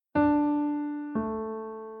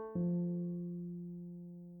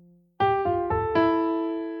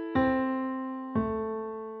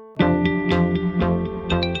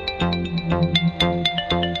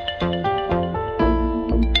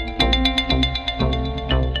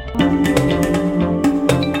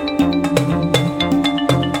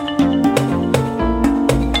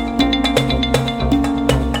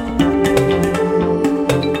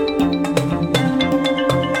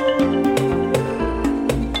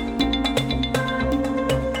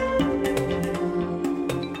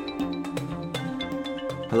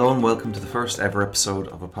Hello and welcome to the first ever episode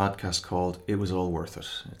of a podcast called It Was All Worth It.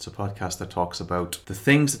 It's a podcast that talks about the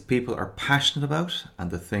things that people are passionate about and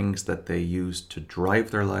the things that they use to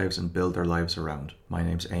drive their lives and build their lives around. My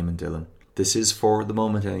name's Eamon Dillon. This is, for the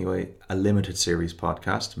moment anyway, a limited series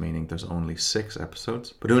podcast, meaning there's only 6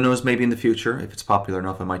 episodes. But who knows, maybe in the future, if it's popular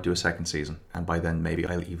enough, I might do a second season. And by then, maybe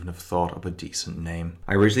I'll even have thought of a decent name.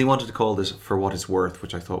 I originally wanted to call this For What It's Worth,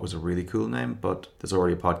 which I thought was a really cool name, but there's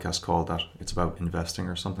already a podcast called that. It's about investing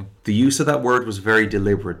or something. The use of that word was very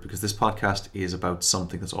deliberate because this podcast is about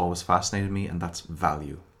something that's always fascinated me, and that's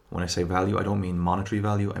value. When I say value, I don't mean monetary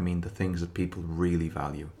value, I mean the things that people really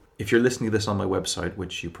value. If you're listening to this on my website,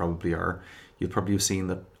 which you probably are, you'll probably have seen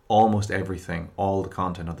that almost everything, all the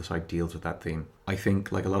content on the site deals with that theme. I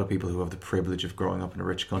think, like a lot of people who have the privilege of growing up in a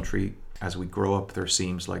rich country, as we grow up, there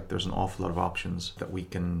seems like there's an awful lot of options that we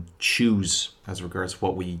can choose as regards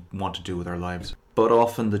what we want to do with our lives. But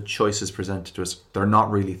often the choices presented to us, they're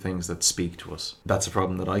not really things that speak to us. That's a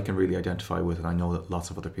problem that I can really identify with, and I know that lots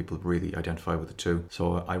of other people really identify with it too.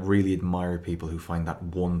 So I really admire people who find that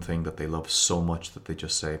one thing that they love so much that they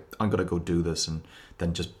just say, I'm going to go do this, and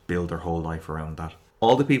then just build their whole life around that.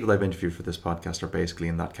 All the people I've interviewed for this podcast are basically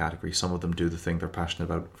in that category. Some of them do the thing they're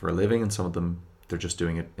passionate about for a living, and some of them they're just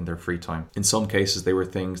doing it in their free time. In some cases, they were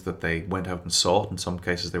things that they went out and sought. In some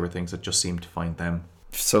cases, they were things that just seemed to find them.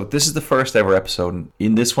 So this is the first ever episode, and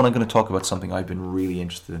in this one I'm going to talk about something I've been really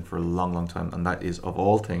interested in for a long time, and that is, of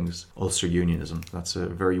all things, Ulster Unionism. That's a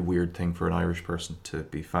very weird thing for an Irish person to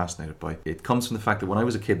be fascinated by. It comes from the fact that when I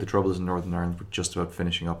was a kid, the Troubles in Northern Ireland were just about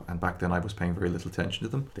finishing up, and back then I was paying very little attention to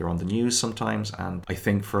them. They were on the news sometimes, and I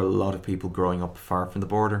think for a lot of people growing up far from the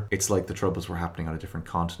border, it's like the Troubles were happening on a different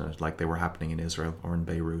continent, like they were happening in Israel or in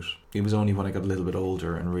Beirut. It was only when I got a little bit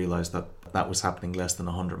older and realised that that was happening less than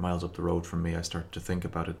 100 miles up the road from me, I started to think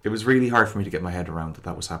about it. It was really hard for me to get my head around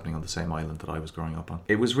that was happening on the same island that I was growing up on.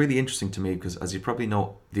 It was really interesting to me because, as you probably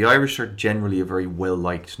know, the Irish are generally a very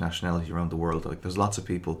well-liked nationality around the world. Like, there's lots of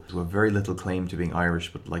people who have very little claim to being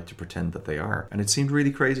Irish but like to pretend that they are. And it seemed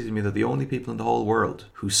really crazy to me that the only people in the whole world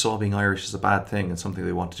who saw being Irish as a bad thing and something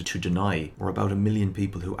they wanted to deny were about 1 million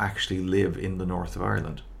people who actually live in the north of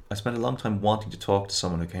Ireland. I spent a long time wanting to talk to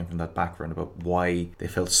someone who came from that background about why they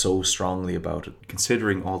felt so strongly about it,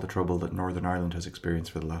 considering all the trouble that Northern Ireland has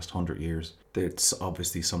experienced for the last 100 years. It's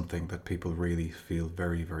obviously something that people really feel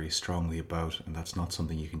very, very strongly about, and that's not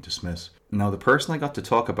something you can dismiss. Now, the person I got to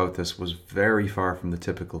talk about this was very far from the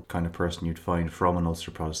typical kind of person you'd find from an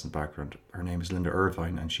Ulster Protestant background. Her name is Linda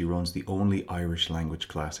Ervine, and she runs the only Irish language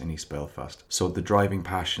class in East Belfast. So the driving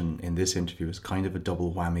passion in this interview is kind of a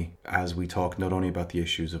double whammy, as we talk not only about the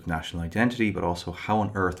issues of national identity, but also how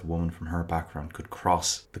on earth a woman from her background could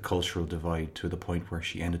cross the cultural divide to the point where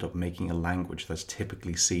she ended up making a language that's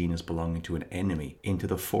typically seen as belonging to an enemy into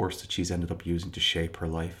the force that she's ended up using to shape her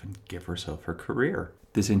life and give herself her career.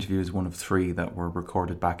 This interview is one of 3 that were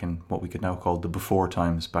recorded back in what we could now call the before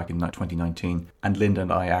times, back in 2019. And Linda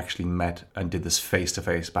and I actually met and did this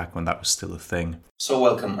face-to-face back when that was still a thing. So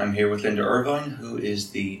welcome, I'm here with Linda Ervine, who is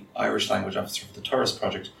the Irish Language Officer for the Tourist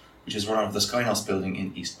Project, which is run out of the Skynos building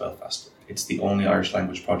in East Belfast. It's the only Irish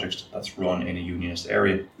language project that's run in a unionist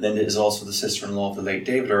area. Linda is also the sister-in-law of the late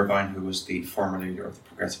David Ervine, who was the former leader of the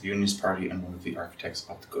Progressive Unionist Party and one of the architects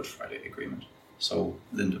of the Good Friday Agreement. So,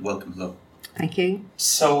 Linda, welcome. Hello. Thank you.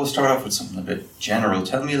 So we'll start off with something a bit general.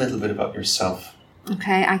 Tell me a little bit about yourself.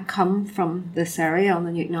 Okay, I come from this area on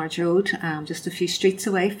the Newton Arch Road, just a few streets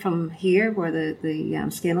away from here where the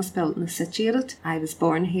Skynos building is situated. I was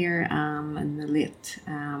born here in the late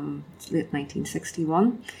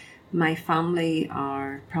 1961. My family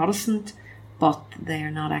are Protestant, but they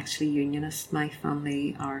are not actually Unionists. My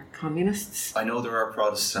family are communists. I know there are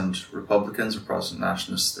Protestant Republicans or Protestant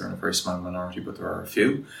Nationalists. They're in a very small minority, but there are a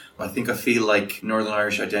few. I feel like Northern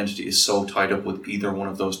Irish identity is so tied up with either one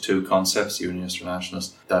of those two concepts, Unionist or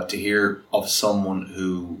Nationalist, that to hear of someone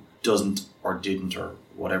who doesn't or didn't or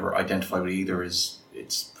whatever identify with either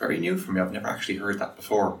it's very new for me. I've never actually heard that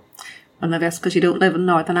before. Well, that's because you don't live in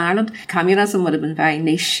Northern Ireland. Communism would have been very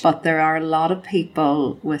niche, but there are a lot of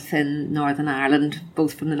people within Northern Ireland,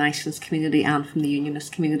 both from the nationalist community and from the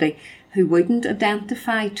unionist community, who wouldn't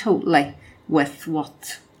identify totally with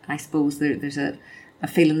what I suppose there's a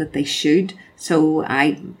feeling that they should. So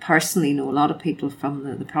I personally know a lot of people from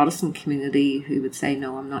the Protestant community who would say,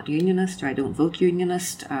 no, I'm not unionist, or I don't vote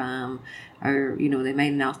unionist, or, you know, they may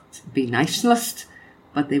not be nationalist,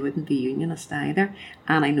 but they wouldn't be unionist either.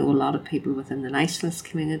 And I know a lot of people within the nationalist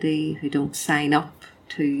community who don't sign up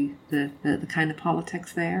to the kind of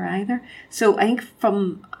politics there either. So I think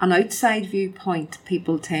from an outside viewpoint,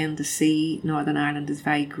 people tend to see Northern Ireland as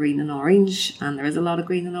very green and orange, and there is a lot of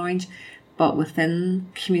green and orange. But within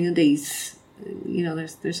communities, you know,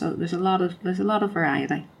 there's a lot of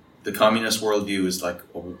variety. The communist worldview is like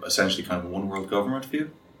essentially kind of a one world government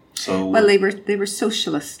view. So well, they were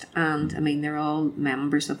socialist, and I mean they're all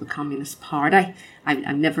members of the Communist Party.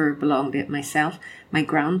 I've never belonged to it myself. My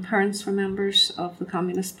grandparents were members of the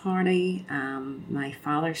Communist Party. My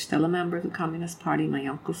father's still a member of the Communist Party. My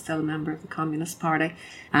uncle's still a member of the Communist Party.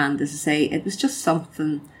 And as I say, it was just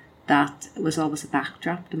something that was always a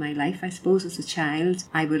backdrop to my life. I suppose as a child,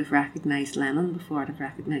 I would have recognised Lenin before I'd have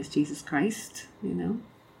recognised Jesus Christ, you know.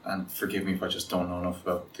 And forgive me if I just don't know enough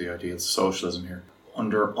about the ideals of socialism here.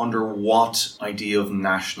 Under what idea of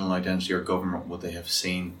national identity or government would they have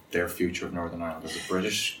seen their future of Northern Ireland? As a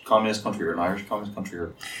British communist country or an Irish communist country?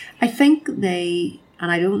 Or? I think they, and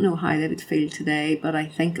I don't know how they would feel today, but I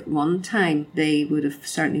think at one time they would have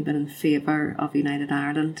certainly been in favour of United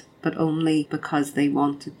Ireland, but only because they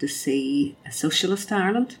wanted to see a socialist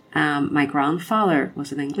Ireland. My grandfather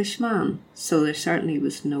was an Englishman, so there certainly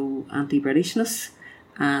was no anti-Britishness.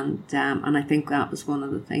 And I think that was one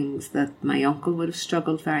of the things that my uncle would have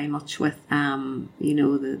struggled very much with, you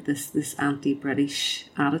know, this anti-British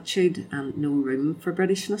attitude and no room for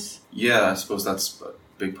Britishness. Yeah, I suppose that's a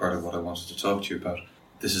big part of what I wanted to talk to you about.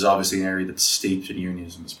 This is obviously an area that's steeped in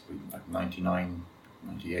unionism. It's probably like 99,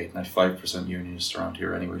 98, 95% unionists around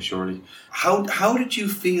here anyway, surely. How did you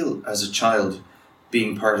feel as a child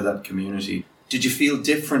being part of that community? Did you feel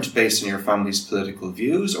different based on your family's political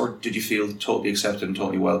views, or did you feel totally accepted and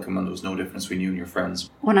totally welcome and there was no difference between you and your friends?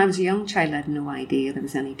 When I was a young child, I had no idea there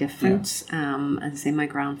was any difference. Yeah. As I say, my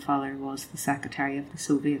grandfather was the secretary of the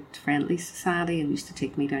Soviet Friendly Society and used to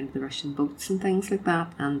take me down to the Russian boats and things like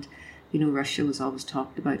that. And, you know, Russia was always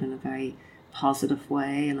talked about in a very positive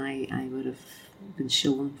way, and I would have been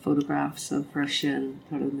shown photographs of Russia and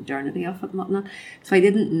sort of the modernity of it and whatnot. So I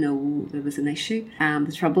didn't know there was an issue.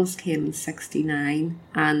 The Troubles came in 1969,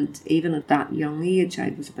 and even at that young age,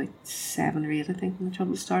 I was about 7 or 8, I think, when the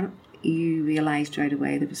Troubles started. You realised right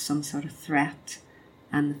away there was some sort of threat,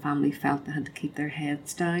 and the family felt they had to keep their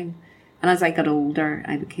heads down. And as I got older,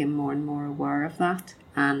 I became more and more aware of that.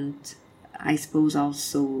 And I suppose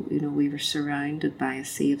also, you know, we were surrounded by a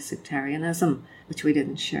sea of sectarianism, which we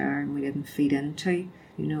didn't share and we didn't feed into,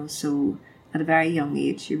 you know. So at a very young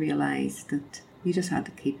age, you realise that you just had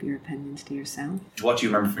to keep your opinions to yourself. What do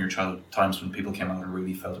you remember from your childhood times when people came out and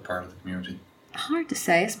really felt a part of the community? Hard to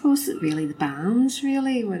say. I suppose that really the bands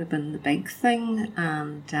really would have been the big thing,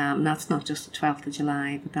 and that's not just the 12th of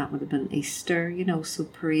July, but that would have been Easter, you know, so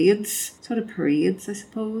parades, I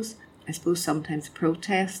suppose. I suppose sometimes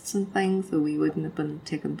protests and things, though we wouldn't have been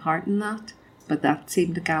taking part in that. But that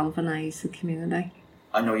seemed to galvanise the community.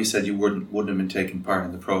 I know you said you wouldn't have been taking part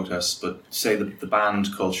in the protests, but say the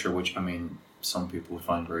band culture, which, I mean, some people would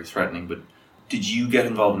find very threatening, but did you get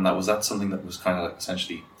involved in that? Was that something that was kind of like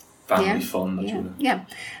essentially family fun? Yeah.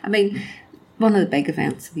 I mean, one of the big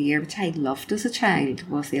events of the year, which I loved as a child,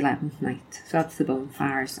 was the 11th night. So that's the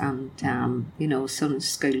bonfires. And, you know, as soon as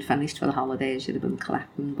school finished for the holidays, you'd have been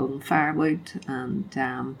collecting bonfire wood. And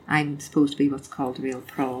I'm supposed to be what's called a real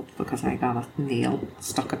prod because I got a nail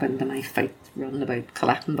stuck up into my foot running about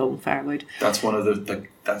collecting bonfire wood. That's one of the,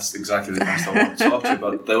 that's exactly the best I want to talk to you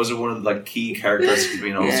about. Those are one of the key characteristics of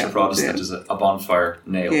being an Ulster Protestant is a bonfire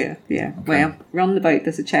nail. Yeah. Okay. Well, running about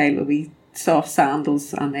as a child with wee soft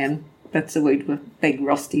sandals and then bits of wood with big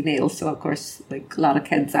rusty nails. So, of course, like a lot of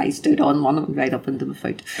kids, I stood on one of them right up into my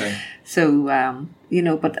foot. Okay. So, you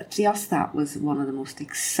know, but just that was one of the most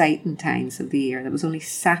exciting times of the year. That was only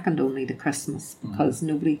second only to Christmas because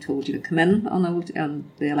nobody told you to come in on the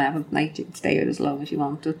 11th night. You could stay out as long as you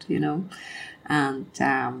wanted, you know. And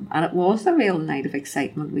it was a real night of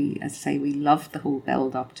excitement. We loved the whole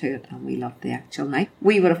build up to it, and we loved the actual night.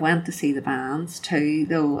 We would have went to see the bands too,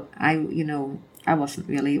 though I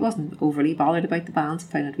wasn't overly bothered about the bands. I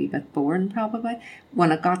found it a wee bit boring probably.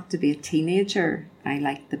 When I got to be a teenager, I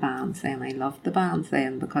liked the bands then. I loved the bands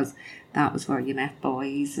then because that was where you met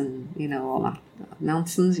boys and, you know, all that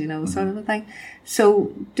nonsense, you know, sort of a thing.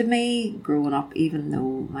 So to me, growing up, even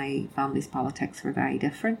though my family's politics were very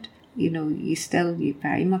different, you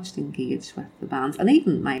very much engaged with the bands. And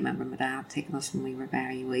even I remember my dad taking us when we were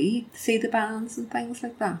very wee to see the bands and things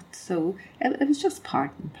like that. So it was just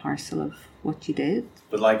part and parcel of what you did.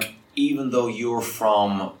 But like, even though you're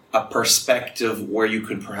from a perspective where you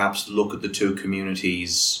could perhaps look at the two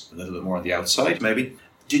communities a little bit more on the outside, maybe,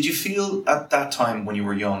 did you feel at that time when you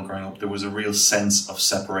were young growing up there was a real sense of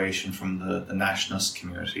separation from the nationalist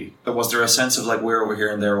community? But was there a sense of like, we're over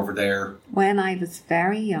here and they're over there? When I was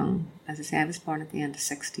very young, as I say, I was born at the end of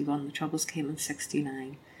 61, the Troubles came in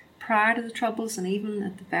 69. Prior to the Troubles, and even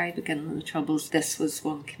at the very beginning of the Troubles, this was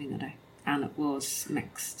one community, and it was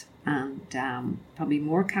mixed. And probably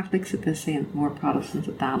more Catholics at this end, more Protestants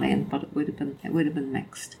at that end, but it would have been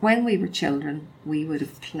mixed. When we were children, we would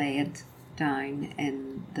have played down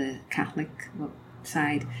in the Catholic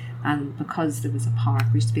side, and because there was a park,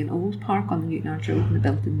 there used to be an old park on the Newton Arch Road, and they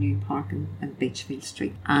built a new park in Beachfield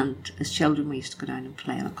Street, and as children we used to go down and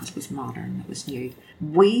play on it because it was modern, it was new.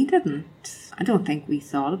 I don't think we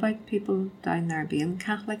thought about people down there being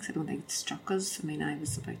Catholics. I don't think it struck us. I mean, I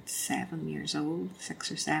was about 7 years old,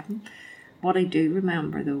 6 or 7. What I do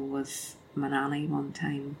remember though was my nanny one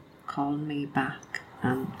time calling me back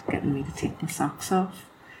and getting me to take my socks off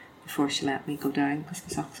before she let me go down, because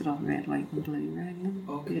the socks had all red, white and blue around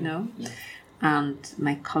them, Yeah. And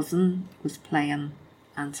my cousin was playing,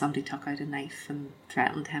 and somebody took out a knife and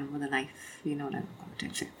threatened him with a knife, and I'm going to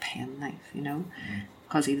do a pen knife,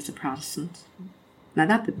 because he was a Protestant. Now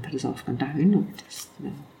that didn't put us off going down, we were just,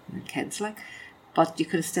 we're kids like, but you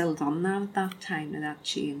could have still done that at that time. Now that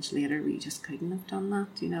changed later, we just couldn't have done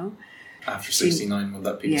that, After 69, when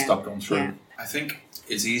that people stopped going through. Yeah. I think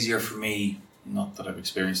it's easier for me, not that I've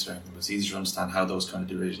experienced anything, but it's easier to understand how those kind of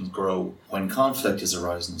divisions grow. When conflict is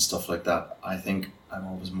arising and stuff like that, I think I'm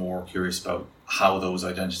always more curious about how those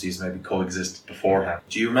identities maybe coexisted beforehand.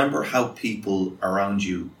 Do you remember how people around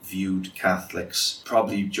you viewed Catholics,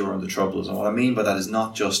 probably during the Troubles? And what I mean by that is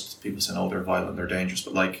not just people saying, oh, they're violent, they're dangerous,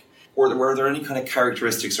 but like, were there any kind of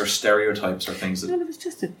characteristics or stereotypes or things that... No, there was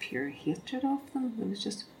just a pure hatred of them. There was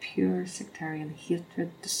just a pure sectarian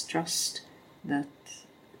hatred, distrust that...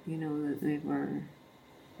 that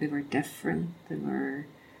they were different, they were...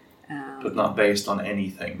 but not based on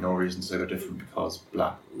anything, no reason to say they're different because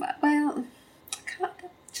blah. Well, I can't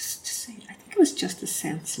just say, I think it was just a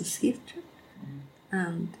senseless hatred.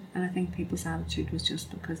 And I think people's attitude was just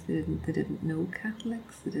because they didn't know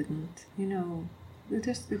Catholics, they didn't,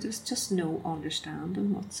 there's just no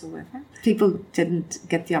understanding whatsoever. People didn't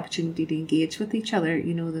get the opportunity to engage with each other,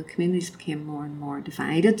 the communities became more and more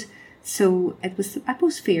divided. So it was, I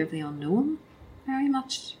suppose, fear of the unknown, very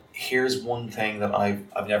much. Here's one thing that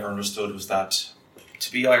I've never understood was that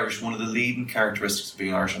to be Irish, one of the leading characteristics of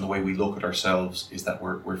being Irish and the way we look at ourselves is that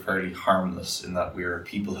we're fairly harmless, in that we're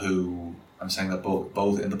people who, I'm saying that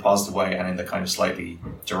both in the positive way and in the kind of slightly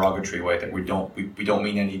derogatory way, that we don't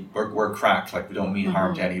mean any, we're cracked, like we don't mean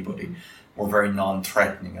harm to anybody. We're very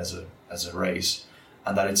non-threatening as a race,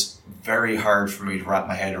 and that it's very hard for me to wrap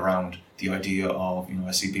my head around the idea of,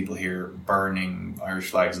 I see people here burning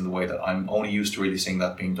Irish flags in the way that I'm only used to really seeing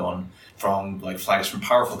that being done from like flags from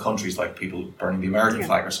powerful countries, like people burning the American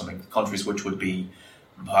flag or something. Countries which would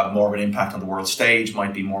have more of an impact on the world stage,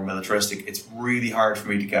 might be more militaristic. It's really hard for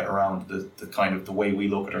me to get around the kind of the way we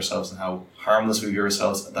look at ourselves and how harmless we view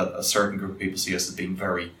ourselves, that a certain group of people see us as being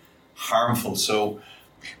very harmful. So...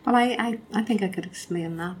 Well, I think I could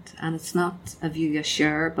explain that, and it's not a view I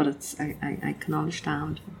share, but it's I can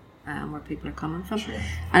understand where people are coming from. Sure.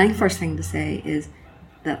 I think the first thing to say is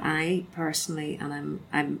that I personally, and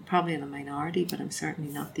I'm probably in a minority, but I'm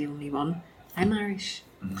certainly not the only one, I'm Irish.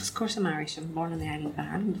 Because of course I'm Irish. I'm born on the island of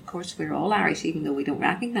Ireland. Of course we're all Irish, even though we don't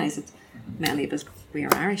recognise it. Many of us, we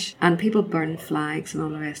are Irish. And people burn flags and all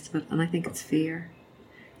the rest of it, and I think it's fear.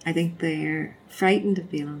 I think they're frightened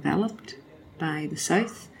of being enveloped by the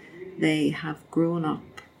South. They have grown up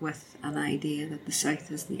with an idea that the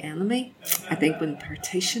South is the enemy. I think when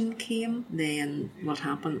partition came, then what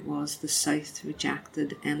happened was the South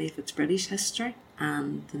rejected any of its British history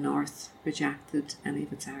and the North rejected any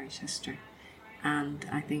of its Irish history. And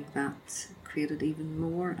I think that created even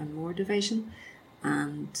more and more division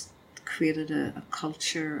and created a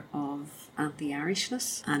culture of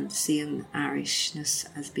anti-Irishness and seeing Irishness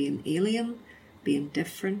as being alien, being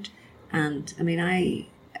different. And I mean,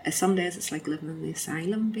 some days it's like living in the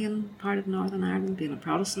asylum, being part of Northern Ireland, being a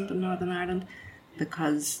Protestant in Northern Ireland,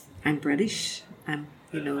 because I'm British.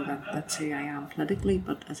 That's who I am politically.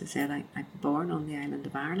 But as I said, I'm born on the island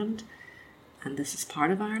of Ireland, and this is part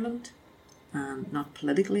of Ireland, and not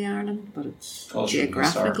politically Ireland, but it's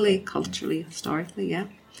geographically, culturally, historically, yeah.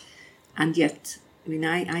 And yet I mean,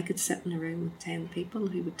 I could sit in a room with 10 people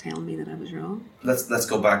who would tell me that I was wrong. Let's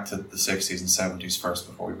go back to the 60s and 70s first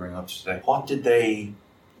before we bring up to today.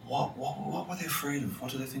 What were they afraid of?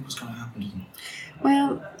 What did they think was going to happen to them?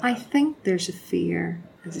 Well, I think there's a fear,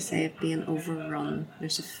 as I say, of being overrun.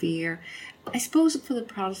 There's a fear. I suppose for the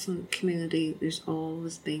Protestant community, there's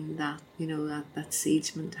always been that, that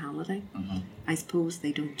siege mentality. Mm-hmm. I suppose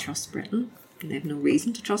they don't trust Britain. They have no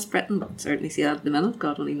reason to trust Britain, but certainly see that at the minute.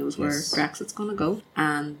 God only knows where Brexit's going to go.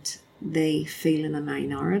 And they feel in a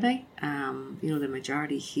minority. The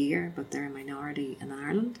majority here, but they're a minority in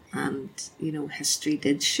Ireland. And, history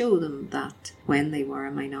did show them that when they were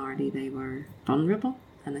a minority, they were vulnerable.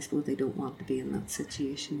 And I suppose they don't want to be in that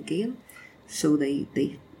situation again. So they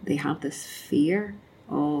have this fear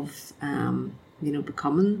of,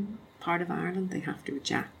 becoming part of Ireland. They have to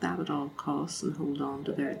reject that at all costs and hold on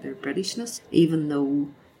to their Britishness, even though,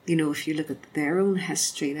 if you look at their own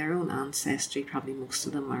history, their own ancestry, probably most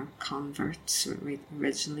of them are converts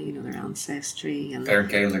originally, their ancestry. And they're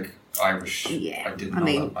Gaelic, Irish. Yeah, I didn't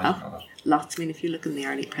know that. Lots. I mean, if you look in the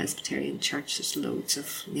early Presbyterian Church, there's loads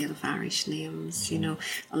of native Irish names,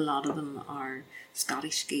 a lot of them are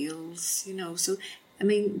Scottish Gaels, so I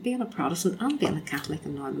mean, being a Protestant and being a Catholic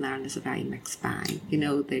in Northern Ireland is a very mixed bag.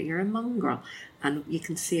 You're a mongrel. And you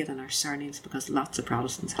can see it in our surnames because lots of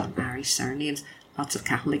Protestants have Irish surnames. Lots of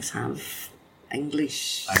Catholics have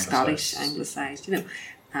English, Scottish, anglicised,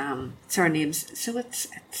 surnames. So it's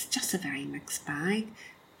just a very mixed bag.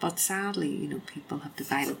 But sadly, people have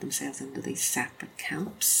divided themselves into these separate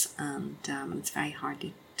camps, and it's very hard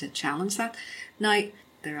to challenge that. Now,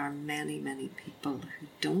 there are many, many people who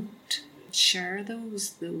don't share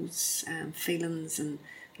those feelings, and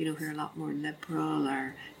who are a lot more liberal,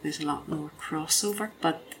 or there's a lot more crossover,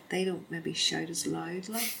 but they don't maybe shout as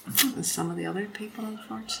loudly as some of the other people,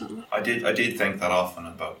 unfortunately. I did think that often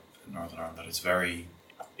about Northern Ireland, that it's very,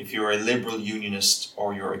 if you're a liberal unionist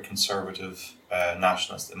or you're a conservative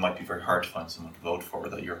nationalist, it might be very hard to find someone to vote for,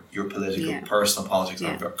 that your political, personal politics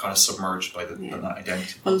are kind of submerged by the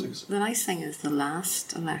identity politics. The nice thing is the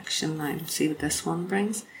last election, I'll see what this one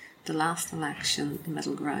brings. The last election, the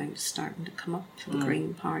middle ground is starting to come up. The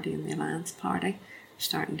Green Party and the Alliance Party are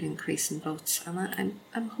starting to increase in votes. And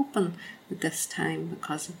I'm hoping that this time,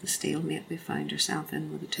 because of the stalemate we found ourselves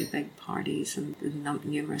in with the two big parties and the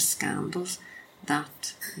numerous scandals,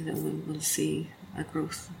 that we'll see a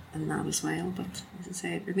growth in that as well. But as I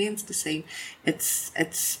say, it remains to see. It's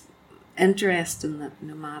interesting that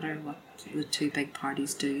no matter what the two big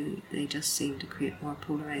parties do, they just seem to create more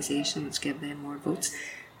polarisation, which give them more votes.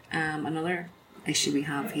 Another issue we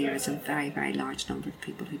have here is a very, very large number of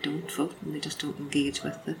people who don't vote, and they just don't engage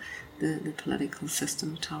with the political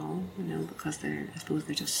system at all, because I suppose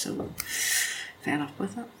they're just so fed up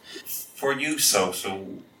with it. For you,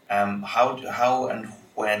 how and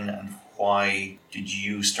when and why did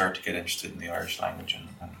you start to get interested in the Irish language,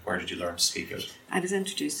 and where did you learn to speak it? I was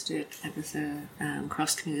introduced to it. It was a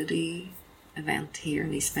cross-community event here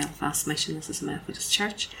in East Belfast Mission. This is a Methodist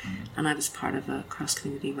church, and I was part of a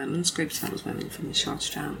cross-community women's group, so that was women from the Short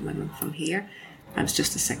Strand, women from here. I was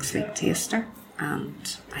just a 6-week taster,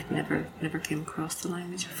 and I'd never came across the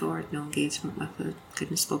language before. I had no engagement with it, couldn't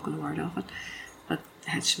have spoken a word of it, but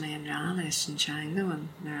Hitch me and Ralish and Shango and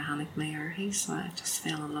Narahanik Mayurhi, so I just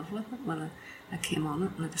fell in love with it when I came on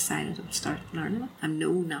it, and I decided I would start learning it. I'm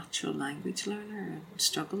no natural language learner. I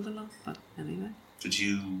struggled a lot, but anyway. Did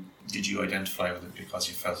you identify with it because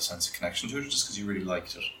you felt a sense of connection to it, or just because you really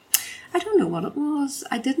liked it? I don't know what it was.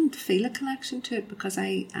 I didn't feel a connection to it because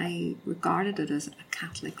I regarded it as a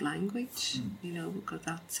Catholic language, because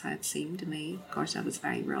that's how it seemed to me. Of course, I was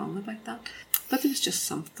very wrong about that. But there was just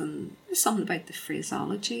something about the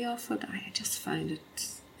phraseology of it. I just found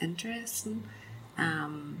it interesting.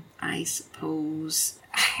 I suppose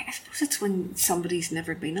it's when somebody's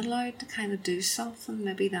never been allowed to kind of do something.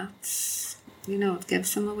 Maybe that's, it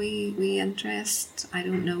gives them a wee interest. I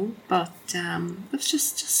don't know. But it was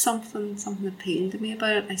just something appealed to me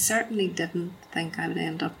about it. I certainly didn't think I would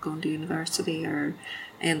end up going to university or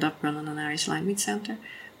end up running an Irish language centre.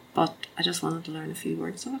 But I just wanted to learn a few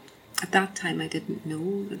words of it. At that time, I didn't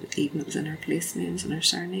know that even it was in her place names and her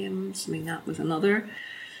surnames. I mean, that was another...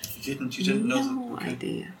 You didn't know? No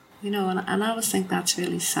idea. And I always think that's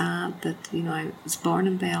really sad that, I was born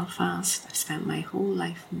in Belfast. I've spent my whole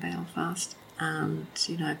life in Belfast. And,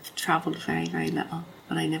 I've travelled very, very little.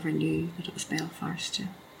 But I never knew that it was Belfast,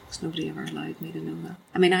 because nobody ever allowed me to know that.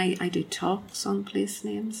 I mean, I do talks on place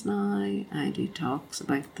names now. I do talks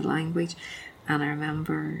about the language. And I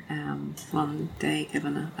remember one day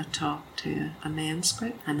giving a talk to a men's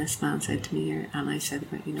group, and this man said to me, and I said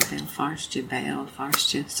about, Belfast,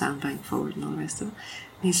 Sandbank Forward and all the rest of it.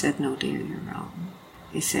 And he said, no dear, you're wrong.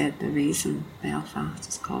 He said the reason Belfast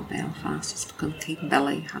is called Belfast is because King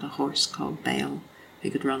Billy had a horse called Bell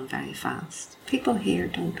who could run very fast. People here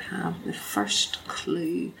don't have the first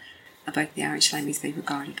clue about the Irish language. They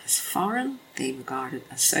regard it as foreign, they regard it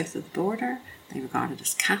as south of the border, they regard it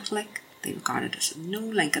as Catholic, they regard it as no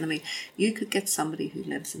link. And I mean, you could get somebody who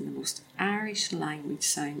lives in the most Irish language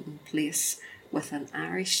sounding place with an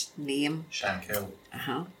Irish name, Shankill,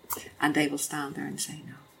 and they will stand there and say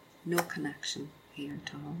no connection here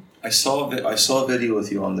at all. I saw a video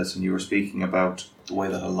with you on this, and you were speaking about the way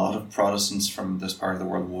that a lot of Protestants from this part of the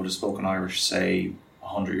world would have spoken Irish, say,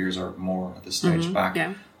 100 years or more at this stage back.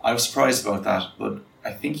 Yeah. I was surprised about that, but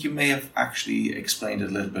I think you may have actually explained it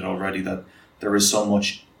a little bit already, that there is so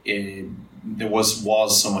much, there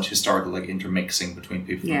was so much historical intermixing between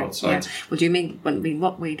people from both sides. Yeah. Well, do you mean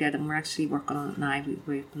what we did, and we're actually working on it now,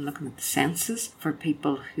 we've been looking at the census for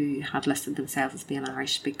people who had listed themselves as being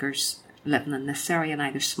Irish speakers living in this area.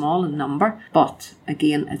 Now they're small in number, but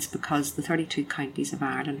again it's because the 32 counties of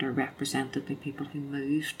Ireland are represented by people who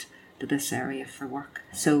moved to this area for work.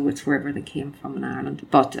 So it's wherever they came from in Ireland.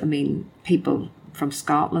 But I mean, people from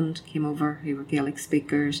Scotland came over who were Gaelic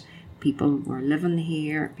speakers, people were living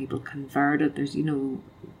here, people converted, there's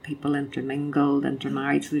people intermingled,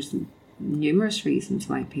 intermarried, so there's numerous reasons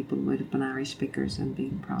why people would have been Irish speakers and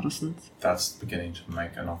being Protestants. That's beginning to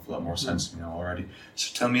make an awful lot more sense to me now already.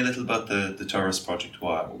 So tell me a little about the tourist project.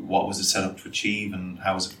 What was it set up to achieve, and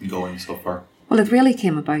how has it been going so far? Well, it really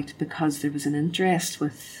came about because there was an interest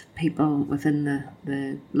with people within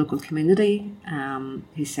the local community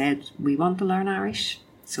who said, we want to learn Irish.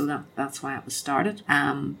 So that's why it was started.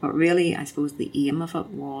 But really, I suppose the aim of it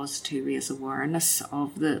was to raise awareness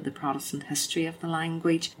of the Protestant history of the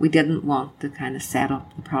language. We didn't want to kind of set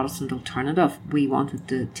up the Protestant alternative. We wanted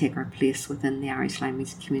to take our place within the Irish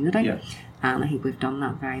language community. Yeah. And I think we've done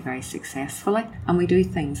that very, very successfully. And we do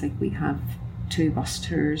things like we have 2 bus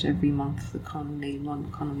tours every month. The Conn O'Neill one.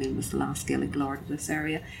 Conn O'Neill was the last Gaelic lord of this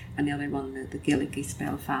area, and the other one, the Gaelic East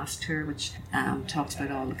Belfast tour, which talks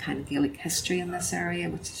about all the kind of Gaelic history in this area,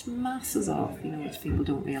 which is masses of, which people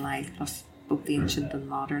don't realise, plus both ancient and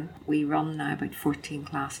modern. We run now about 14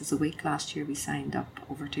 classes a week. Last year we signed up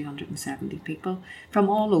over 270 people from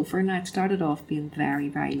all over. Now it started off being very,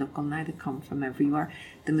 very local. Now they come from everywhere.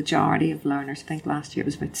 The majority of learners, I think last year it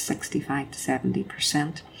was about 65 to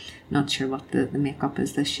 70%. Not sure what the makeup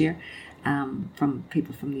is this year, from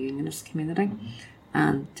people from the Unionist community.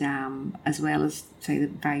 And as well as, say, the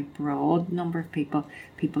very broad number of people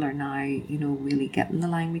are now, really getting the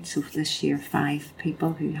language. So this year, 5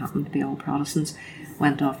 people who happen to be all Protestants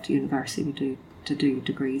went off to university to do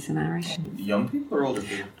degrees in Irish. Young people or older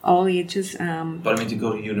people? All ages. But I mean to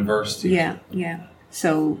go to university. Yeah.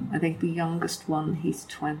 So I think the youngest one, he's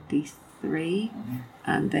 23.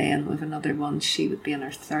 And then with another one, she would be in her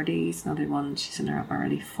 30s. Another one, she's in her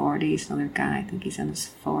early 40s. Another guy, I think he's in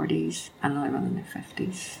his 40s. And another one in their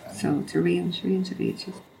 50s. So it's a range of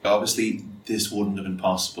ages. Obviously, this wouldn't have been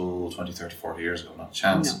possible 20, 30, 40 years ago. Not a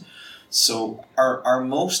chance. No. So are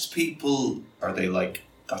most people, are they like,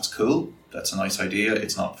 that's cool, that's a nice idea,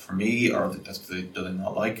 it's not for me, or do they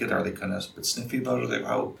not like it? Are they kind of a bit sniffy about it?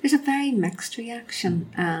 How? There's a very mixed reaction.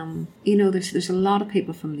 There's a lot of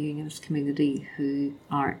people from the Unionist community who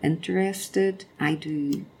are interested. I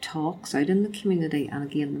do talks out in the community, and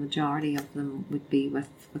again, the majority of them would be with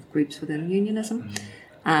groups within Unionism.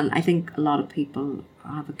 And I think a lot of people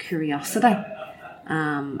have a curiosity.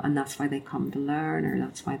 And that's why they come to learn, or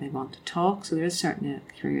that's why they want to talk. So there is certainly a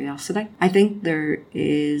curiosity. I think there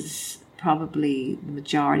is probably the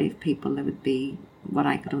majority of people that would be what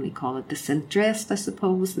I could only call a disinterest, I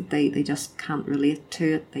suppose, that they just can't relate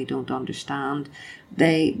to it, they don't understand.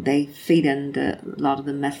 They feed into a lot of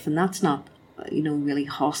the myth, and that's not really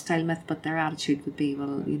hostile myth, but their attitude would be,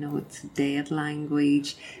 well, it's dead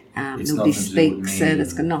language, nobody speaks it,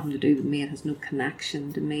 it's got nothing to do with me, it has no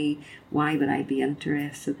connection to me, why would I be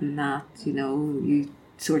interested in that, you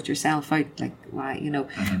sort yourself out, like, why,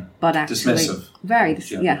 but actually dismissive. Very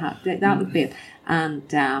that would be it.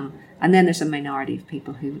 And then there's a minority of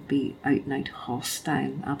people who would be out and out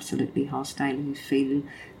hostile, absolutely hostile, who feel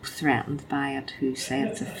threatened by it, who say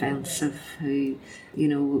it's offensive, who,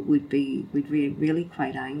 would be really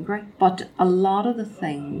quite angry. But a lot of the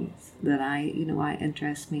things that I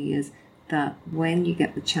interest me is that when you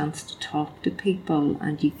get the chance to talk to people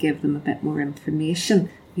and you give them a bit more information,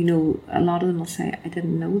 you know, a lot of them will say, I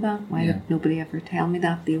didn't know that. Why did nobody ever tell me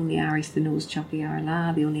that? The only Irish they know is Chucky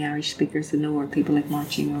Arla. The only Irish speakers they know are people like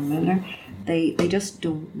Marching or Miller. They just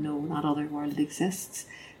don't know that other world exists.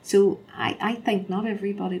 So I think not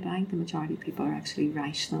everybody, but I think the majority of people are actually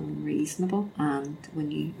rational and reasonable. And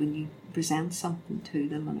when you present something to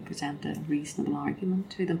them and present a reasonable argument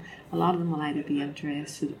to them, a lot of them will either be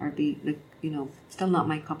interested or be, like, you know, still not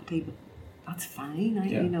my cup of tea, but that's fine.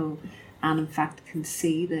 You know, and in fact can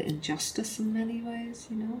see the injustice in many ways,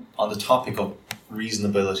 you know. On the topic of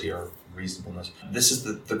reasonability or reasonableness, this is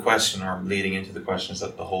the question, or leading into the questions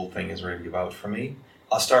that the whole thing is really about for me.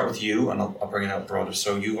 I'll start with you, and I'll bring it out broader.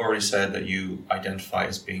 So you've already said that you identify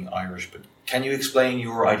as being Irish, but can you explain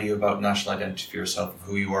your idea about national identity for yourself, of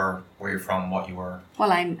who you are, where you're from, what you are?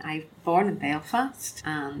 Well, I'm born in Belfast,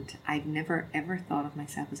 and I've never ever thought of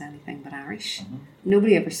myself as anything but Irish. Mm-hmm.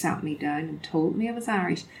 Nobody ever sat me down and told me I was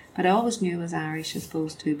Irish, but I always knew I was Irish, I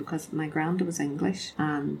suppose, too, because my granda was English,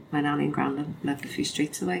 and my nanny and granda lived a few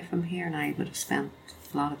streets away from here, and I would have spent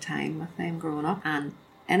a lot of time with them growing up. And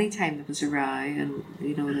anytime there was a row, and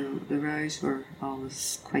you know, the rows were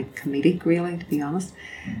always quite comedic, really, to be honest.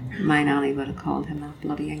 Mm-hmm. My nanny would have called him that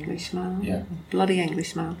bloody Englishman, bloody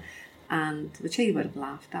Englishman, and which he would have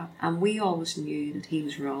laughed at. And we always knew that he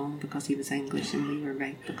was wrong because he was English, and we were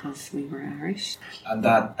right because we were Irish. And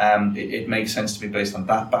that it makes sense to me based on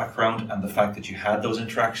that background and the fact that you had those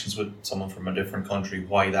interactions with someone from a different country,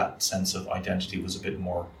 why that sense of identity was a bit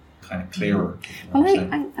more kind of clearer. Well,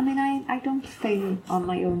 I don't feel on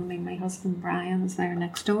my own. I mean, my husband Brian is there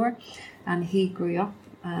next door, and he grew up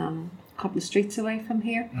a couple of streets away from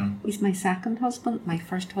here. He's my second husband. My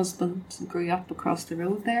first husband grew up across the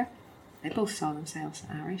road there. They both saw themselves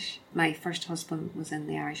Irish. My first husband was in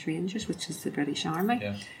the Irish Rangers, which is the British Army,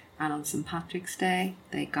 and on St. Patrick's Day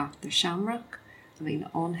they got their shamrock. I mean,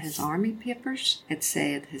 on his army papers it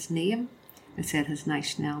said his name, it said his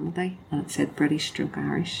nationality, and it said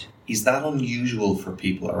British/Irish. Is that unusual for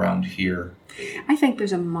people around here? I think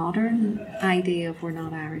there's a modern idea of we're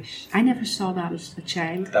not Irish. I never saw that as a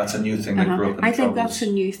child. That's a new thing that grew up in the I think that's a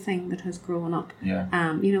new thing that has grown up. Yeah.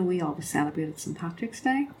 You know, we always celebrated St. Patrick's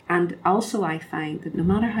Day. And also I find that no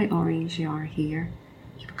matter how orange you are here,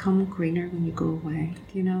 you become greener when you go away,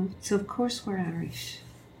 you know. So of course we're Irish.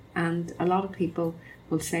 And a lot of people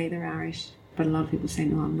will say they're Irish, but a lot of people say,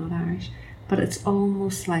 no, I'm not Irish. But it's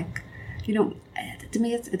almost like, you know, to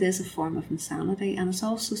me it is a form of insanity. And it's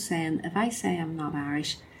also saying, if I say I'm not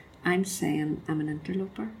Irish, I'm saying I'm an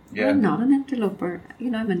interloper. Yeah. I'm not an interloper.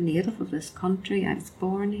 You know, I'm a native of this country. I was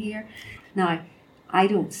born here. Now, I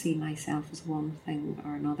don't see myself as one thing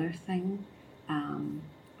or another thing.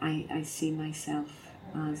 I see myself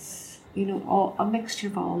as, you know, a mixture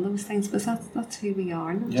of all those things, because that's who we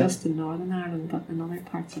are, not just in Northern Ireland, but in other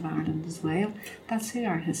parts of Ireland as well. That's who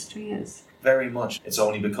our history is. Very much. It's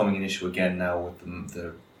only becoming an issue again now with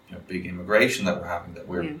the big immigration that we're having, that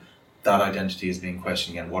that identity is being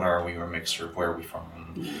questioned again. What are we? We're a mixture of where are we from,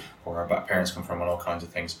 and where our parents come from, and all kinds of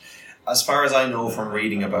things. As far as I know from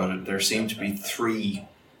reading about it, there seem to be 3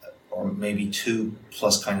 or maybe 2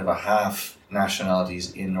 plus kind of a half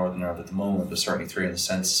nationalities in Northern Ireland at the moment. There's certainly 3 in the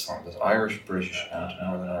census form. There's Irish, British, and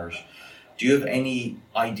Northern Irish. Do you have any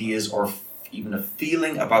ideas or even a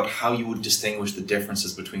feeling about how you would distinguish the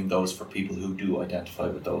differences between those for people who do identify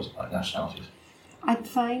with those nationalities? I'm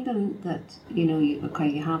finding that, you know, you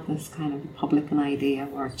have this kind of Republican idea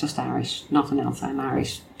where it's just Irish, nothing else, I'm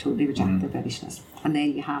Irish, totally reject their Britishness. And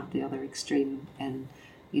then you have the other extreme in,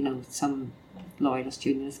 you know, some loyalist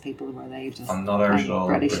unionist people where they just, I'm not Irish at all.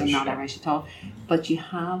 British, I'm not Irish at all. But you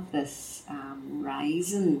have this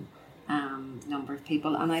rising number of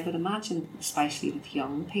people, and I would imagine, especially with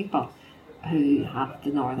young people, who have the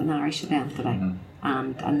Northern Irish identity,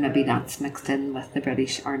 and maybe that's mixed in with the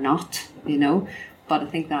British or not, you know. But I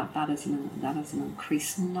think that is an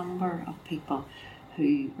increasing number of people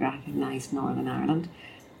who recognise Northern Ireland.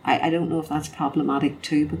 I don't know if that's problematic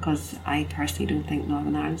too, because I personally don't think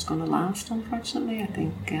Northern Ireland's going to last. Unfortunately, I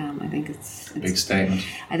think it's big statement.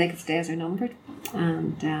 I think its days are numbered,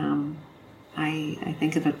 and I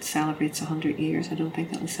think if it celebrates 100 years, I don't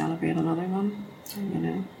think it'll celebrate another one. You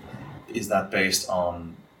know. Is that based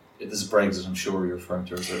on, this is Brexit, I'm sure you're referring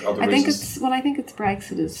to, or is there other reasons? I think it's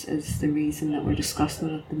Brexit is the reason that we're discussing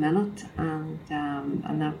it at the minute,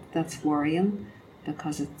 and that's worrying,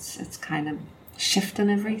 because it's kind of shifting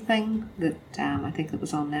everything that I think that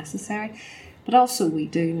was unnecessary. But also we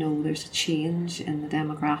do know there's a change in the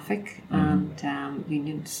demographic, and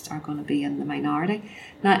unionists are going to be in the minority.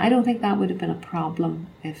 Now, I don't think that would have been a problem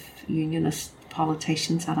if unionists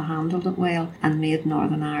politicians had handled it well and made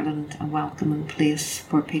Northern Ireland a welcoming place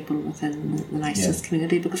for people within the ISIS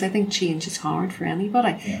community, because I think change is hard for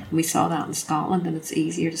anybody. And we saw that in Scotland, and it's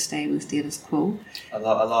easier to stay with status quo. A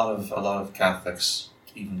lot of Catholics,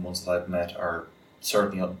 even ones that I've met, are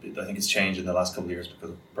certainly, I think it's changed in the last couple of years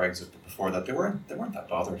because of Brexit, but before that they weren't that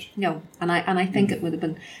bothered. No, and I think it would have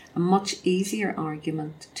been a much easier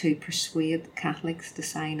argument to persuade Catholics to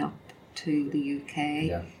sign up to the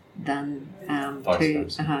UK than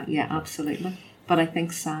absolutely. But I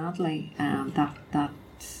think sadly that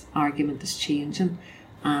argument is changing,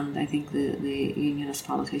 and I think the unionist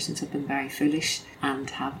politicians have been very foolish and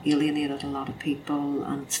have alienated a lot of people,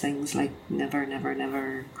 and it's things like never, never,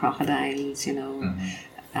 never crocodiles, no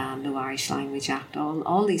Irish Language Act,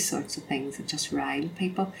 all these sorts of things that just rile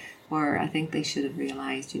people, where I think they should have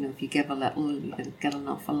realised, if you give a little, you can get an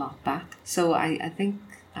awful lot back. So I think,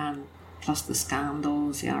 plus the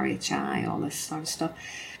scandals, the RHI, all this sort of stuff,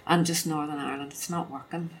 and just Northern Ireland, it's not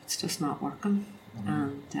working. It's just not working.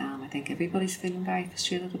 And I think everybody's feeling very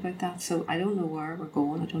frustrated about that. So I don't know where we're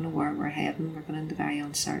going. I don't know where we're heading. We're going into very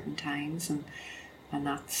uncertain times, and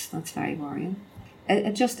that's very worrying.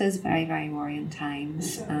 It just is very, very worrying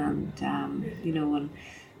times. And when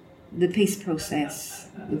the peace process,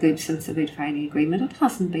 since the Good Friday Agreement, it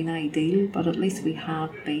hasn't been ideal, but at least we've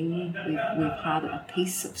had a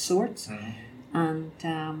peace of sorts, and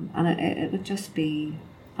it would just be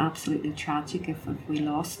absolutely tragic if we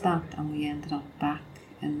lost that and we ended up back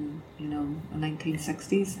in a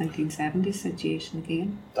 1960s, 1970s situation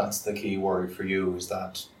again. That's the key worry for you, is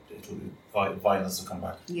that violence will come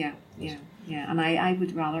back. Yeah. And I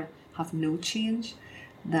would rather have no change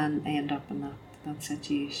than end up in that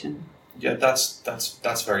situation. Yeah,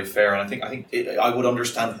 that's very fair, and I think I would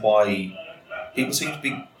understand why people seem to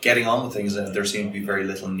be getting on with things, and there seemed to be very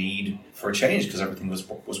little need for a change because everything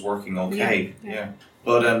was working okay. Yeah.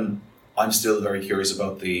 But I'm still very curious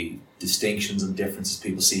about the distinctions and differences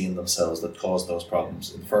people see in themselves that caused those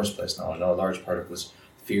problems in the first place. Now, I know a large part of it was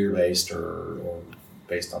fear-based or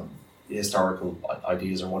based on historical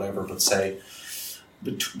ideas or whatever, but say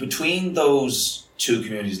between those two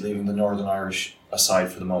communities, leaving the Northern Irish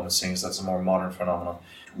aside for the moment, seeing as that's a more modern phenomenon,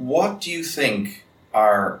 what do you think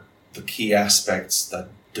are the key aspects that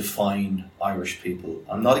define Irish people?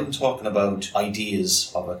 I'm not even talking about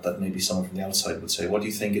ideas of it that maybe someone from the outside would say. What do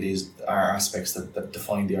you think are aspects that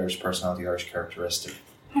define the Irish personality, the Irish characteristic?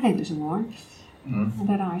 I think there's warmth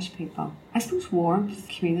about Irish people. I suppose warmth,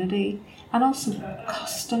 community, and also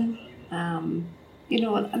custom. And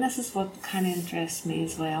this is what kind of interests me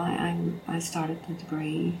as well. I started a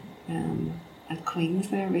degree at Queen's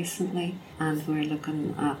there recently, and we're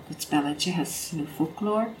looking at its village has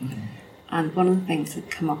folklore, and one of the things that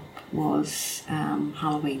came up was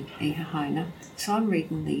Halloween, Iha. So I'm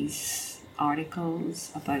reading these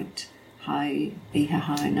articles about how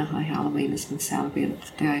Halloween has been celebrated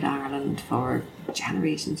throughout Ireland for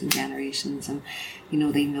generations and generations, and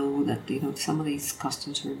they know that some of these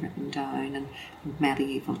customs were written down in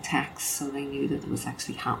medieval texts, so they knew that it was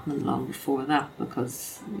actually happening long before that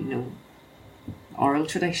because oral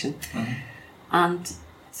tradition. And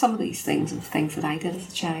some of these things are things that I did as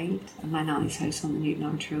a child in my nanny's house on the Newton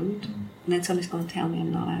Arch Road, and then somebody's going to tell me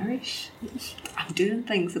I'm not Irish. I'm doing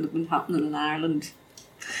things that have been happening in Ireland.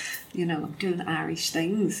 I'm doing Irish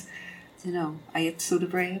things. I ate soda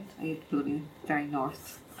bread. I ate bloody very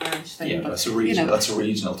North Irish thing. Yeah, but that's a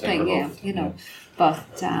regional thing.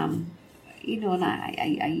 But and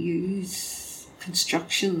I use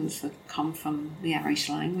constructions that come from the Irish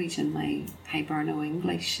language in my Hiberno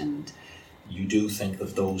English, and you do think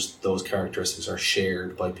that those characteristics are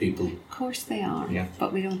shared by people? Of course they are,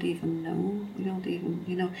 but we don't even know.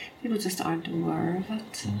 People just aren't aware of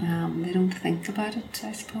it. They don't think about it,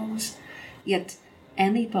 I suppose. Yet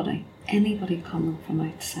anybody coming from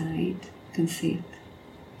outside can see it.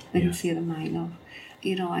 They can see it a mile off.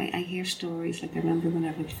 I hear stories, like I remember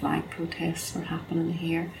whenever the flag protests were happening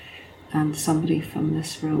here, and somebody from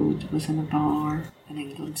this road was in a bar in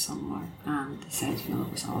England somewhere, and they said,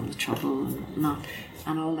 it was all the trouble and that,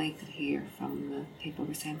 and all they could hear from the people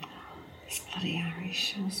were saying, "It's bloody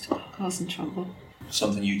Irish, I was causing trouble."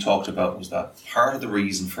 Something you talked about was that part of the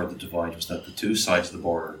reason for the divide was that the two sides of the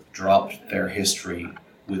border dropped their history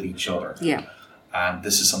with each other. Yeah. And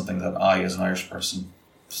this is something that I, as an Irish person,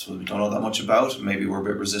 we don't know that much about. Maybe we're a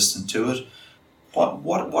bit resistant to it.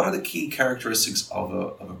 What are the key characteristics of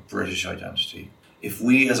a British identity? If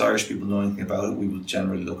we as Irish people know anything about it, we will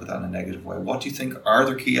generally look at that in a negative way. What do you think are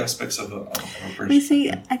the key aspects of a British You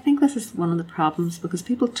see, I think this is one of the problems, because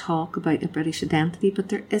people talk about a British identity, but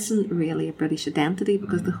there isn't really a British identity,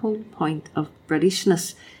 because the whole point of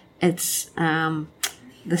Britishness it's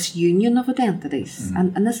this union of identities.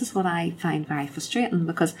 And this is what I find very frustrating,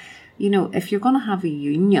 because, you know, if you're going to have a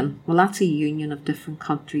union, well, that's a union of different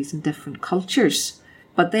countries and different cultures.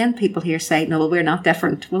 But then people here say, no, well, we're not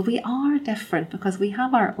different. Well, we are different because we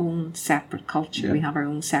have our own separate culture. We have our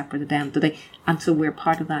own separate identity. And so we're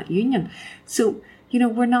part of that union. So, you know,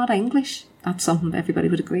 we're not English. That's something everybody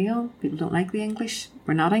would agree on. People don't like the English.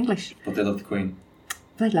 We're not English. But they love the Queen.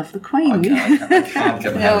 They love the Queen. I can't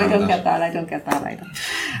get my No, head I don't around get that. I don't get that either.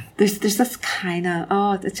 There's this kind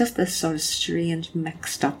of, it's just this sort of strange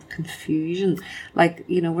mixed up confusion. Like,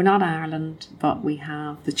 you know, we're not Ireland, but we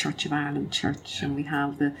have the Church of Ireland Church, and we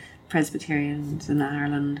have the Presbyterians in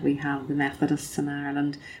Ireland, we have the Methodists in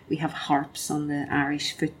Ireland, we have harps on the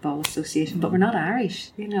Irish Football Association, but we're not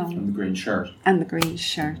Irish, you know. And the green shirt. And the green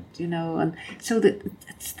shirt, you know. And so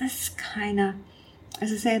it's this kind of,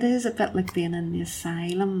 as I say, it is a bit like being in the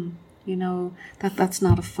asylum, you know, that's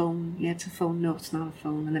not a phone. Yeah, it's a phone. No, it's not a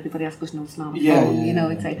phone. And everybody else goes, no, it's not a phone. You know,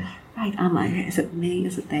 it's like, right, am I? Is it me?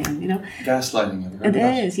 Is it them? You know? Gaslighting. It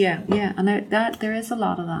is, yeah. And there is a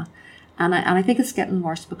lot of that. And I think it's getting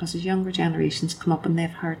worse because as younger generations come up and they've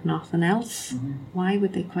heard nothing else, why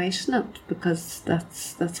would they question it? Because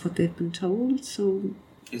that's what they've been told. So...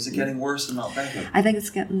 Is it getting worse and not better? I think it's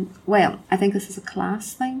getting, well, I think this is a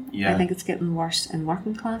class thing. Yeah. I think it's getting worse in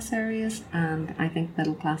working class areas, and I think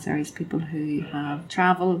middle class areas, people who have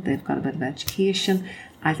travelled, they've got a bit of education.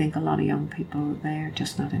 I think a lot of young people, they're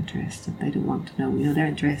just not interested. They don't want to know. You know, they're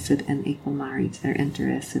interested in equal marriage. They're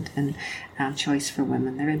interested in choice for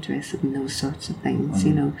women. They're interested in those sorts of things,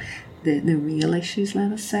 you know, the real issues,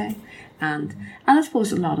 let us say. And I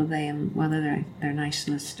suppose a lot of them, whether they're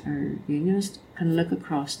nationalist or unionist, can look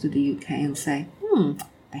across to the UK and say,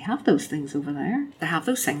 they have those things over there. They have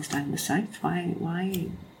those things down the south. Why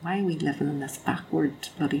are we living in this backward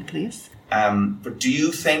bloody place? But do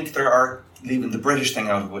you think there are, leaving the British thing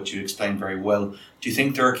out of what you explained very well, do you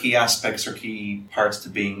think there are key aspects or key parts to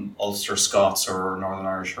being Ulster Scots or Northern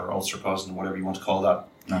Irish or Ulster Protestant, whatever you want to call that?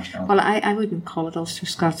 Well, I wouldn't call it Ulster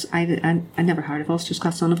Scots. I never heard of Ulster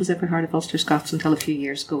Scots. None of us ever heard of Ulster Scots until a few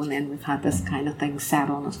years ago, and then we've had this kind of thing set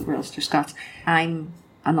on us that we're Ulster Scots. I'm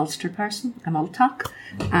an Ulster person. I'm Ultac,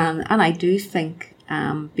 and I do think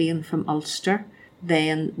being from Ulster,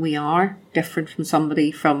 then we are different from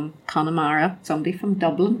somebody from Connemara, somebody from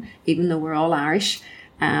Dublin, even though we're all Irish.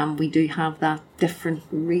 We do have that different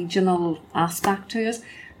regional aspect to us.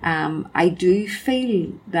 I do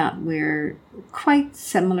feel that we're quite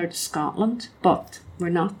similar to Scotland, but we're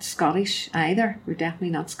not Scottish either. We're definitely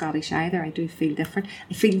not Scottish either. I do feel different.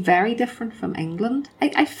 I feel very different from England.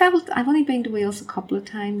 I've only been to Wales a couple of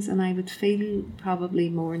times, and I would feel probably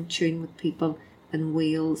more in tune with people in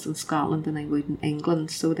Wales and Scotland than I would in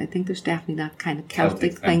England. So I think there's definitely that kind of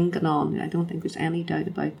Celtic thing going on. I don't think there's any doubt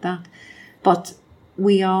about that. But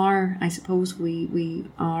we are, I suppose, we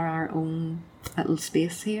are our own little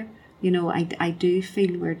space here. You know, I do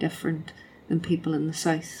feel we're different than people in the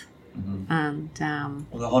south. And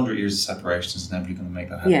well, 100 years of separation is never going to make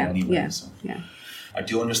that happen anyway. Yeah. I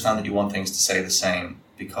do understand that you want things to stay the same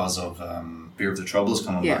because of fear of the Troubles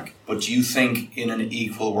coming back. But do you think in an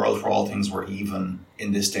equal world where all things were even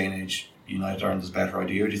in this day and age, United Ireland is a better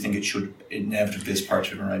idea, or do you think it should inevitably this part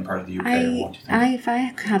should remain part of the UK? Or what do you think? If I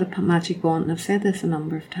had a magic wand, and I've said this a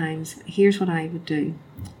number of times, here's what I would do.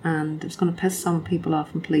 And it's going to piss some people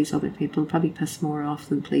off and please other people, probably piss more off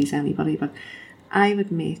than please anybody, but I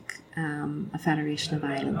would make a federation of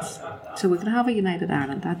islands. So we could have a United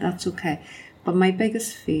Ireland, that's okay. But my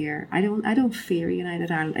biggest fear, I don't fear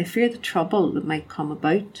United Ireland. I fear the trouble that might come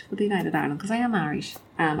about with the United Ireland, because I am Irish.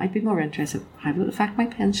 I'd be more interested, how will it affect my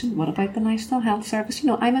pension? What about the National Health Service? You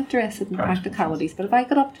know, I'm interested in practicalities. But if I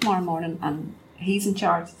got up tomorrow morning and he's in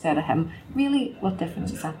charge instead of him, really, what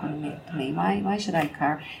difference is that going to make to me? Why should I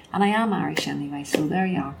care? And I am Irish anyway, so there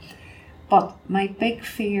you are. But my big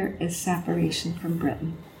fear is separation from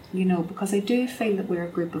Britain. You know, because I do feel that we're a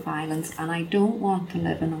group of islands, and I don't want to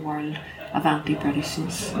live in a world of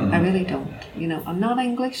anti-Britishness. I really don't. You know, I'm not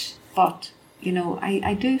English, but, you know,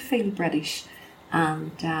 I do feel British,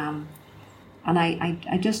 and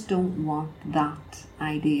I just don't want that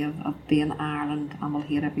idea of being Ireland and we'll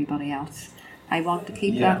hate everybody else. I want to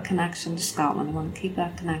keep that connection to Scotland. I want to keep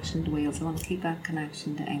that connection to Wales. I want to keep that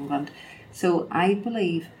connection to England. So I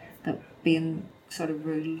believe that being sort of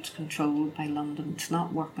ruled, controlled by London, it's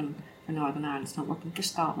not working for Northern Ireland, it's not working for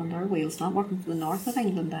Scotland or Wales, it's not working for the north of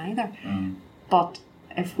England either. But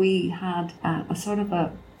if we had a sort of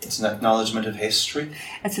a... It's an acknowledgement of history.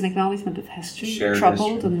 It's an acknowledgement of history, shared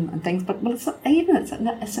troubled history. And things. But well, it's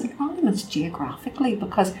an acknowledgement geographically,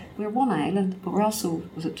 because we're one island, but we're also,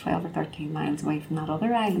 was it 12 or 13 miles away from that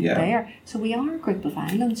other island there. So we are a group of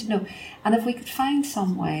islands, And if we could find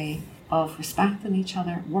some way of respecting each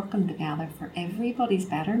other, working together for everybody's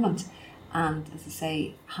betterment, and, as I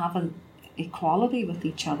say, having equality with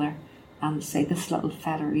each other, and say this little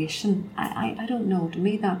federation, I don't know, to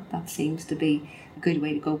me that seems to be a good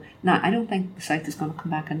way to go. Now, I don't think the South is going to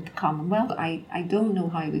come back into Commonwealth. I don't know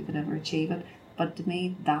how we could ever achieve it, but to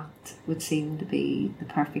me that would seem to be the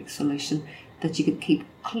perfect solution, that you could keep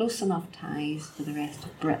close enough ties to the rest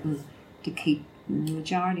of Britain to keep the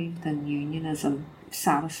majority within unionism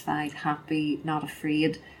satisfied, happy, not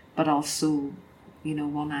afraid, but also,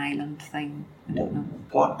 one island thing. I don't know.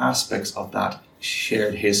 What aspects of that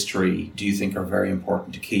shared history do you think are very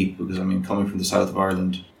important to keep? Because, coming from the south of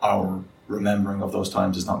Ireland, our remembering of those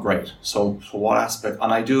times is not great. So what aspect,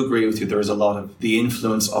 and I do agree with you, there is a lot of the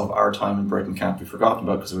influence of our time in Britain can't be forgotten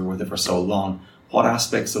about because we were there for so long. What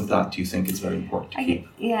aspects of that do you think is very important to keep?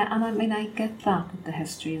 Yeah, and I get that the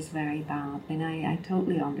history is very bad. I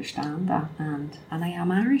totally understand that, and I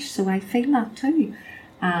am Irish, so I feel that too.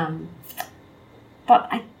 But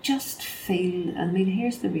I just feel,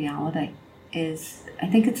 here's the reality, is I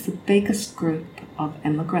think it's the biggest group of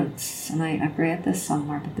immigrants, and I've read this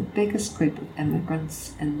somewhere, but the biggest group of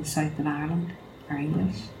immigrants in the south of Ireland are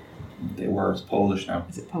English. They were. It's Polish now.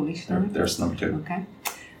 Is it Polish now? There's number 2. Okay.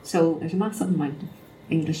 So there's a massive amount of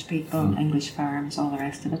English people, English firms, all the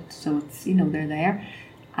rest of it. So it's, they're there.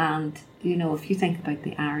 And, if you think about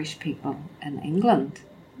the Irish people in England,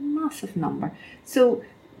 massive number. So,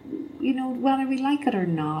 whether we like it or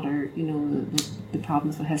not, or, the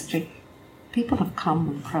problems with history, people have come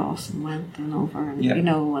and crossed and went and over and,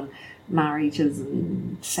 and marriages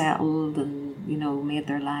and settled and, made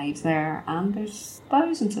their lives there. And there's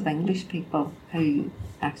thousands of English people who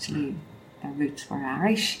actually, their roots were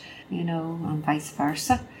Irish, and vice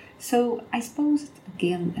versa. So I suppose,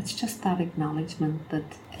 again, it's just that acknowledgement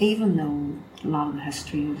that even though a lot of the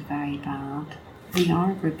history is very bad, we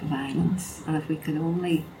are a group of islands, and if we could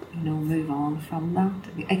only, move on from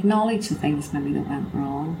that, acknowledge the things maybe that went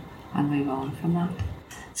wrong, and move on from that.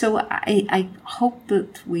 So I hope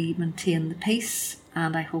that we maintain the peace,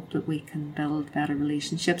 and I hope that we can build better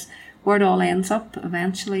relationships. Where it all ends up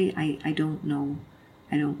eventually, I don't know.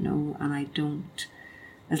 And I don't,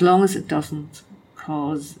 as long as it doesn't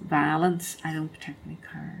cause violence, I don't particularly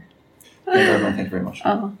care. Thank you very much.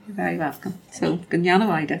 Oh, you're very welcome. So, Ganyana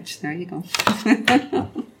Widitch, there you go.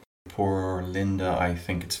 Poor Linda, I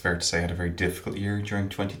think it's fair to say, had a very difficult year during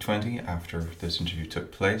 2020 after this interview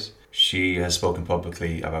took place. She has spoken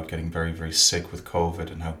publicly about getting very, very sick with COVID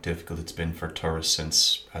and how difficult it's been for tourists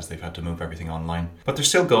since, as they've had to move everything online. But they're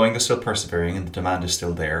still going, they're still persevering, and the demand is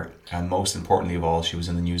still there. And most importantly of all, she was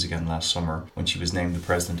in the news again last summer when she was named the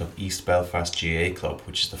president of East Belfast GAA Club,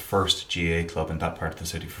 which is the first GAA club in that part of the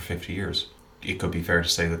city for 50 years. It could be fair to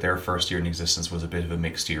say that their first year in existence was a bit of a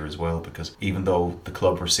mixed year as well, because even though the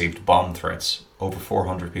club received bomb threats, over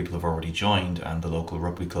 400 people have already joined, and the local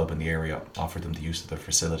rugby club in the area offered them the use of their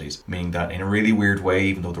facilities, meaning that in a really weird way,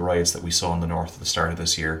 even though the riots that we saw in the north at the start of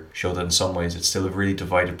this year show that in some ways it's still a really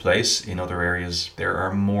divided place, in other areas there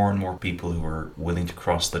are more and more people who are willing to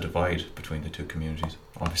cross the divide between the two communities.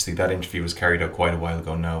 Obviously that interview was carried out quite a while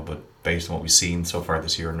ago now, but based on what we've seen so far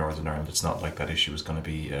this year in Northern Ireland, it's not like that issue is going to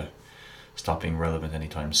be stop being relevant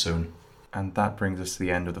anytime soon. And that brings us to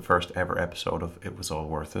the end of the first ever episode of It Was All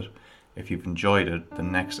Worth It. If you've enjoyed it, the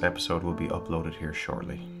next episode will be uploaded here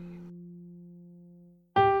shortly.